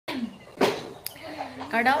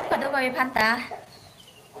Kardom, kadokave aphanta.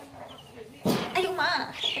 Ayo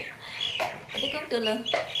ma. Tadi kong tulo.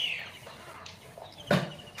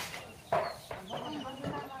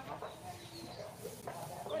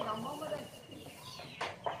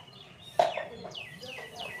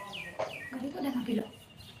 Kali ko udah mabilo.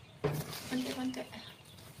 Konti-konti.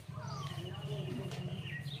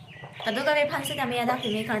 Kadokave aphanta kami ada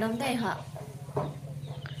kami kardom deh ha.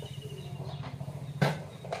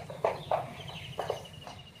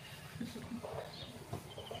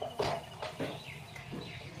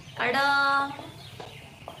 Kardom.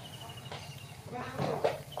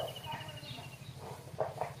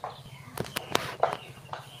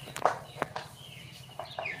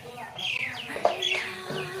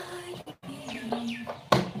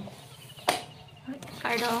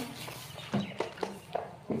 Kardom.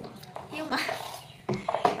 Yêu mà.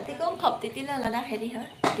 Tadi kong khop titi là đã hay đi hả?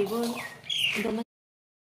 Thì vô. Đồ mà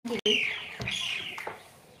đi.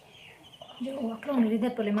 Yo, akro ni de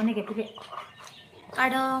pole mane ke puke.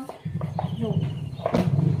 Kardom. Yo.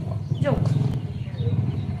 Yo.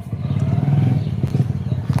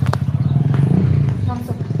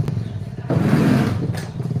 Langsung.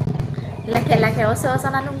 Laki-laki oso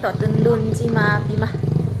sana nung to tundun si ma bima.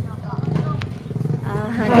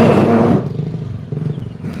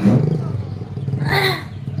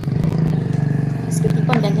 Seperti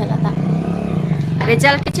pun dan jalan tak.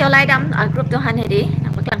 Result kecil lai dam group tu han hedi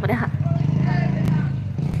nak beklang pada ha.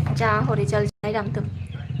 Ja ho result lai dam tu.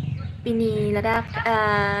 Pini ladak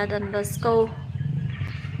dan school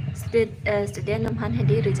student nam han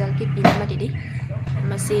hedi result kit pini ma didi.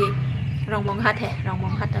 Masih rong mong hat hai, rong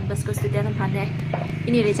mong hat dan school student nam han hai.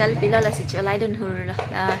 Ini result bila la si chelai dan hur la.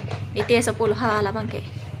 Itu 10 ha la bang ke.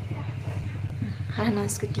 Harana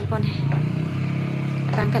skuti pon hai.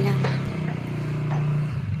 Bang kalang.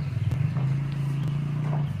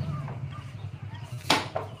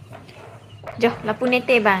 Jo, lapu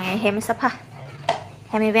nete bang hem sapa.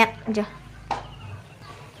 Hem event jo.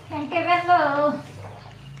 Hem ke ven lo.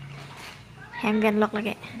 Hem event lock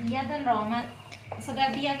lagi. Dia dan Roma.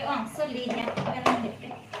 Sudah dia ke orang solinya. Ven de.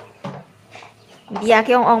 Dia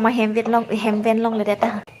ke ong ma hem event long le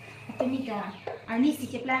data. Itu ni ka. Ani si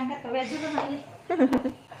ke plan ka we ju na ni.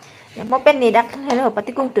 Ya mo pen ni dak hello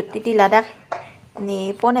pati kung tut titi ladak.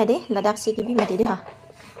 Ni phone này đi, ladak si ki bi ma di ha.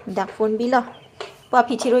 Dak phone bi lo. Pa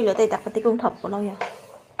phi chiroi lo tai dak pati kung thop ko lo ya.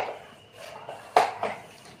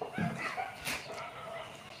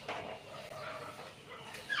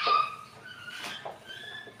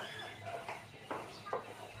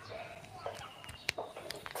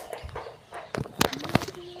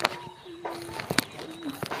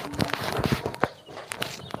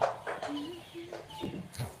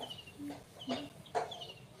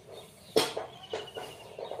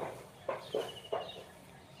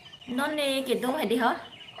 Non này cái đâu hay đi hả?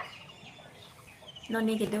 Non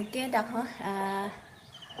này cái đâu kia đặt hả?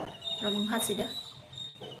 Rồi mong hát gì đó.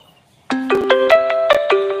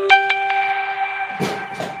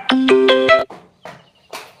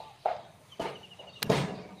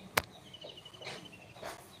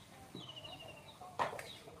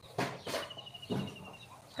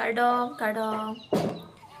 Kardom, kardom,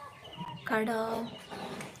 kardom.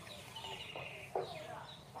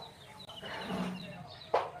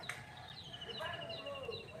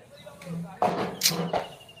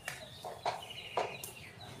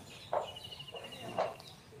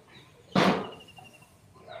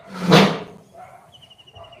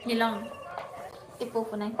 Ni long. Tipu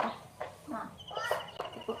pun naik. Ma.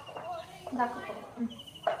 Tipu. Dak ko.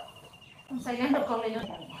 Silent ko le yo.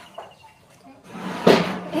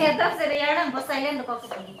 He ta se ya dam silent ko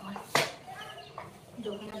ko ni ko.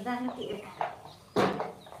 Jo ke na dan ti.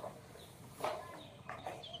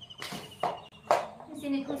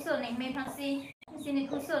 Sini khusus neng me pangsi. Sini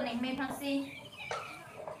khusus neng me pangsi.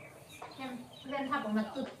 Em ven thap ma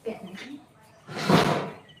tut pet ni.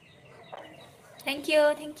 Thank you,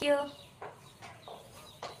 thank you.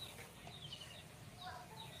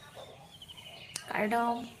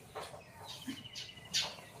 Kardom.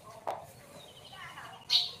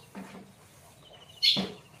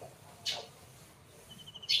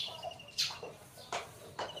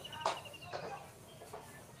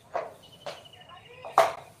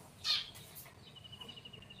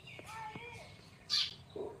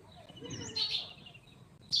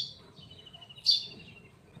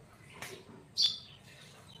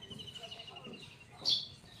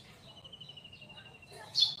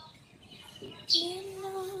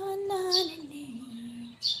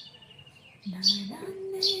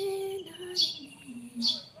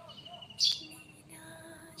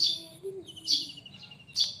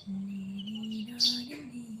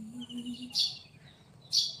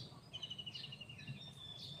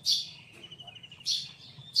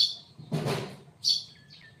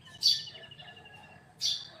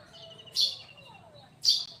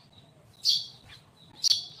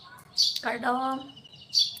 kardom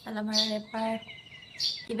dalam repar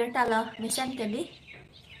ibertalo mission kali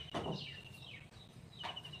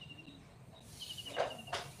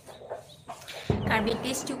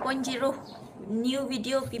Carbitis 2.0 new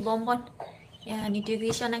video pi bonbon ya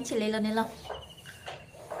notification ang chile nila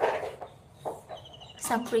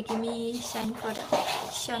Sampri kimi shine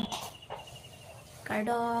production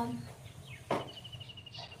kardom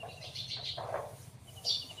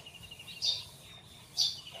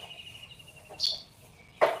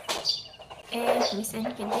mission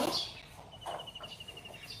kali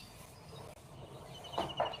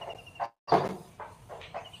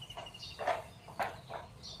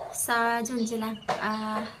sa jun jilang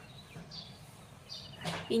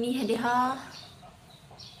ini hadi ha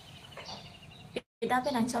kita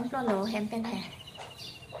penang chomplo lo hempen he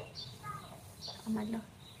amat lo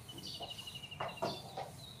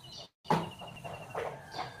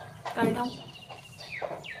kardom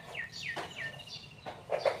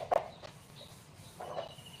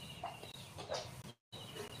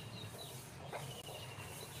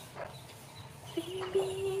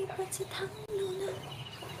baby có chỉ thắng luôn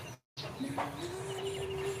à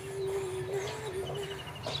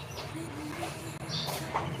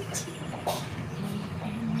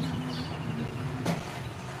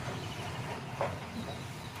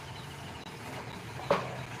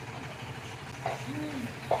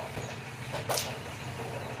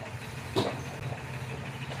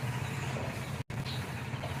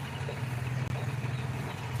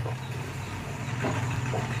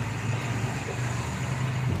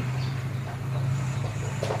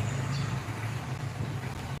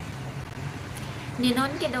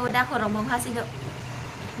Ninon ke do da ko romong hasido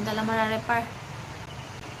dalam repar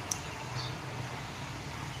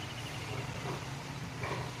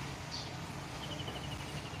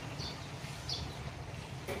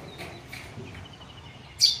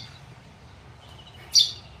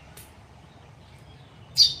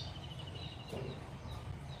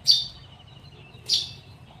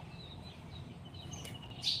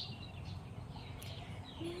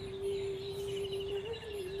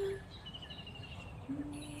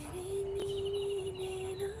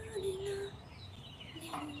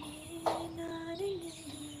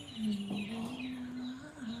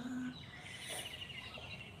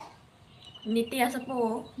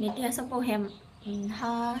Nitia sapo hem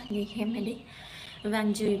ha ni hem hedi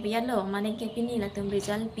vang jui biar lo mane ke pini la tum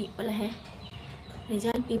result pi pala he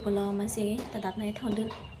result pi pala mase tadap nai thon dun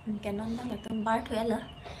canon da la tum bar thwe la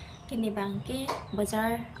kini bang ke bazar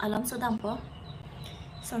alam sodam po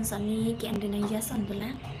son sani ke Indonesia son bula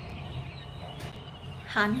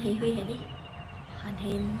han he hui hedi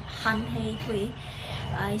han he hui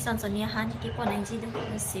ai son sani han ke pon ang ji do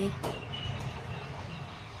se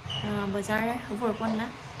bazar over pon na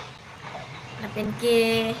เป็นเก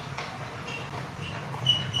ย์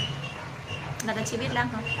นาฬิชีวิตแล้ว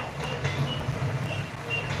ครับ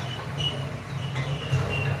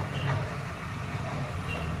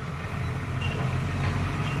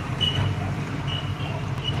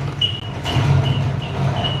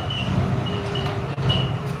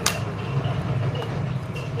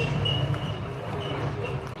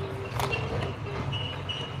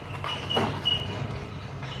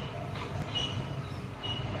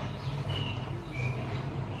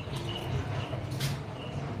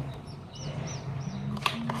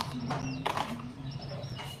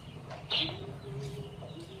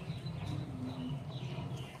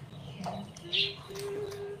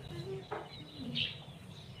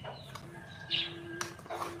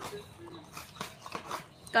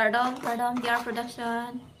kardom DR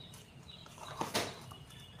production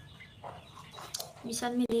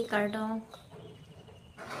mission mili kardom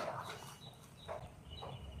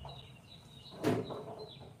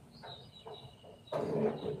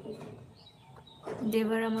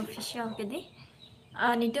Devaram official cái đấy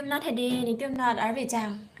nitum nat hedi nitum nat arve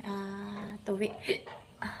jang to vi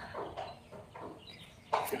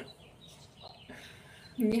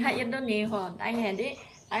ni hayan do ni ho ai hedi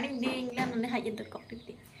ani ding lan ni hayan to kok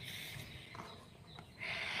tik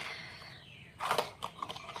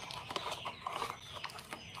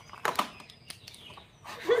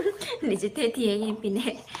ni je the thi ai pine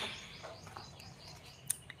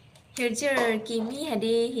Hirjer kimi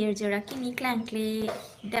hadi hirjer kimi klang kle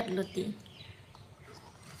dat loti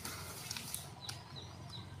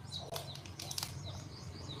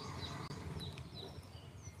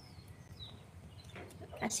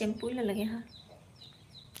shampoo la lage ha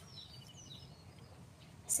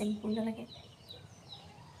shampoo la lage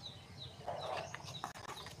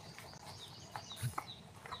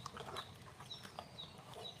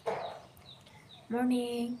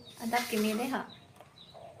morning adap kimi de ha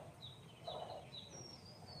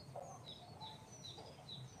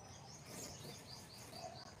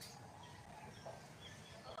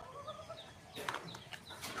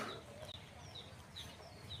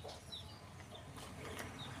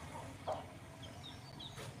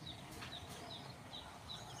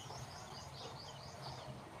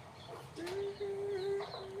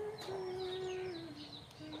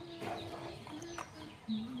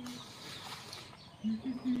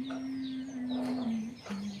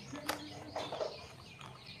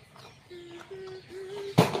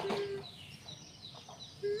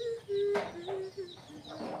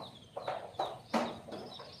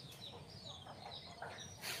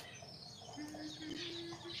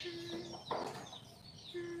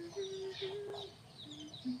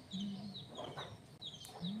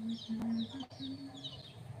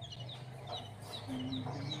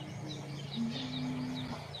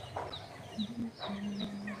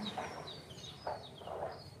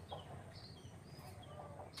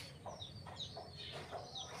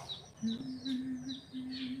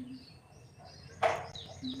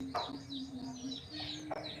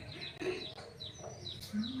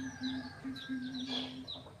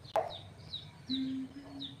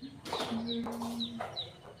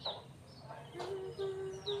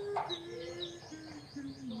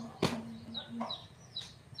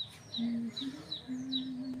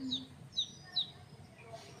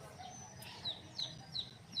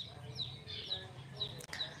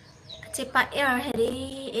Cepat air hedi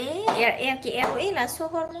air ki air là số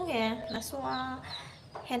hormone là số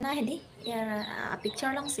hena hedi air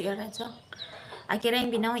picture lang si air cho akhirnya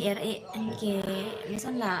yang binau air ke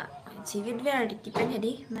misal là chỉ viết về thì pen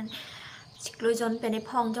hedi man lôi dọn pen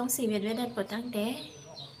phong trong si viết về đây bớt tăng thế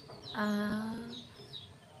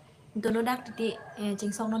đồ nó đắt thì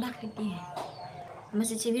chính xong nó đắt thì mà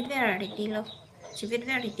chỉ viết về thì lo chỉ viết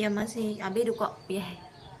về thì mà si abe được cọ bia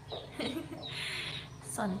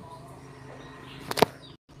son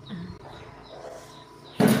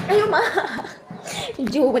ayo mà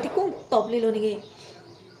dù mà thì cũng tộc lên luôn đi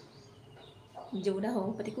dù đã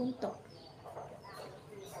hổ mà thì cũng tộc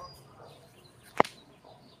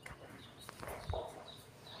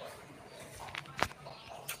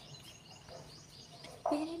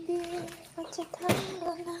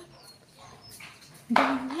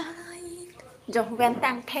giờ ven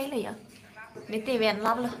tăng thếเลยอ่ะไม่ตีเวนร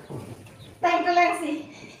อบเลย แต่งกระแรงสิ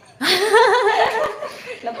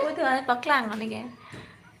แล้วพูดถึงอะไรปักหลังอะไรแก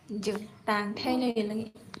จุดต่างเท่เลยอะไรเ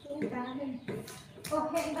งี้ย โอ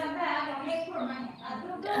เคทำได้เราเรียกคนมาเนี่ย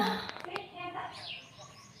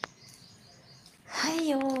hay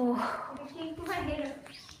yo กินทุกวันเลย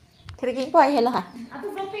thì cái quay hay là hả ทุ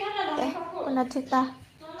กวันเป็นอะไรเรา đấy เขาพูด con là thích ta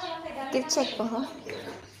เราใส่กัน cái check của họ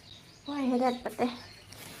quay hay đẹp bật đây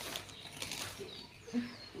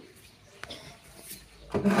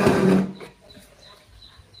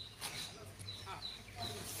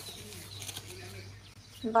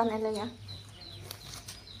con này lên nhá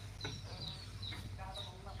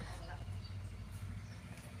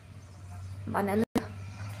con này lên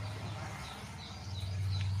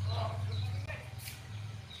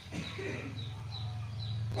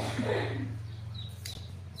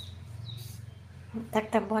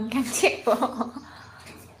tak tabon kang check po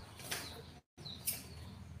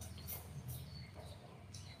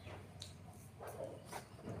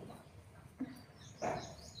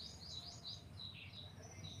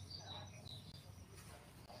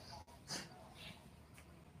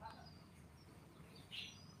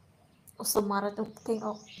Sumara tuh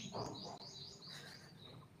tengok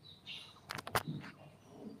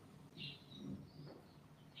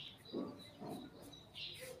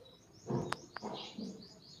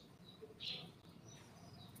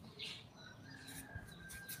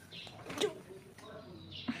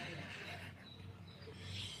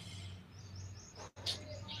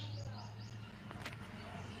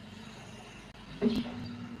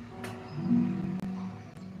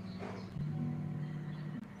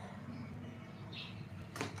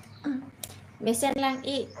Mesen lang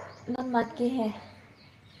i non mat ki he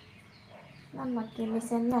non mat ki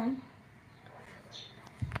mesen lang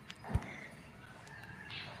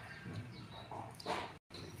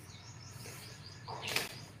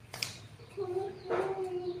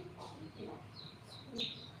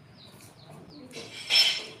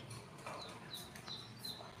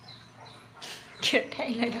chưa thấy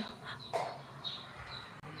เลยđâu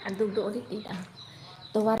ăn đụng đỗ đi tí đã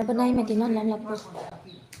tôi vào bên này mà thì non làm lập được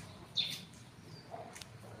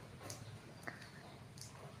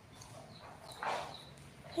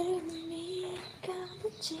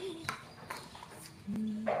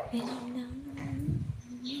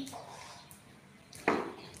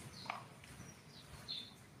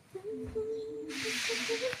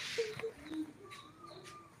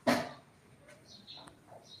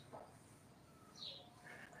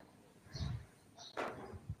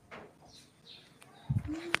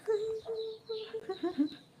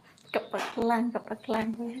cặp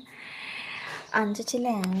lang với ăn cho chị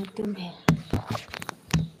làng tìm về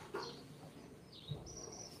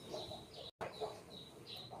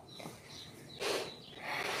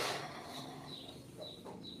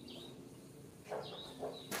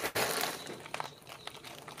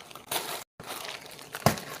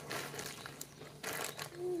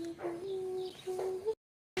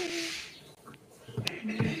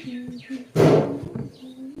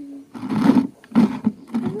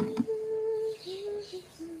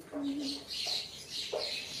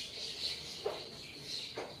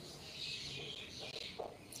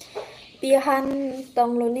Pihan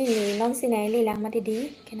tong lo ni non sinai li lang matidi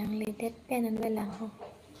kenang li det penan belang ho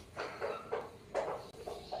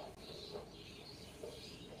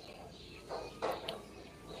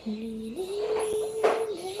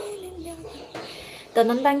tao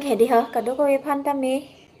non đang kể đi hả cả đôi cô aphanta mi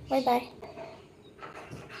bye bye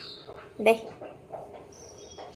đây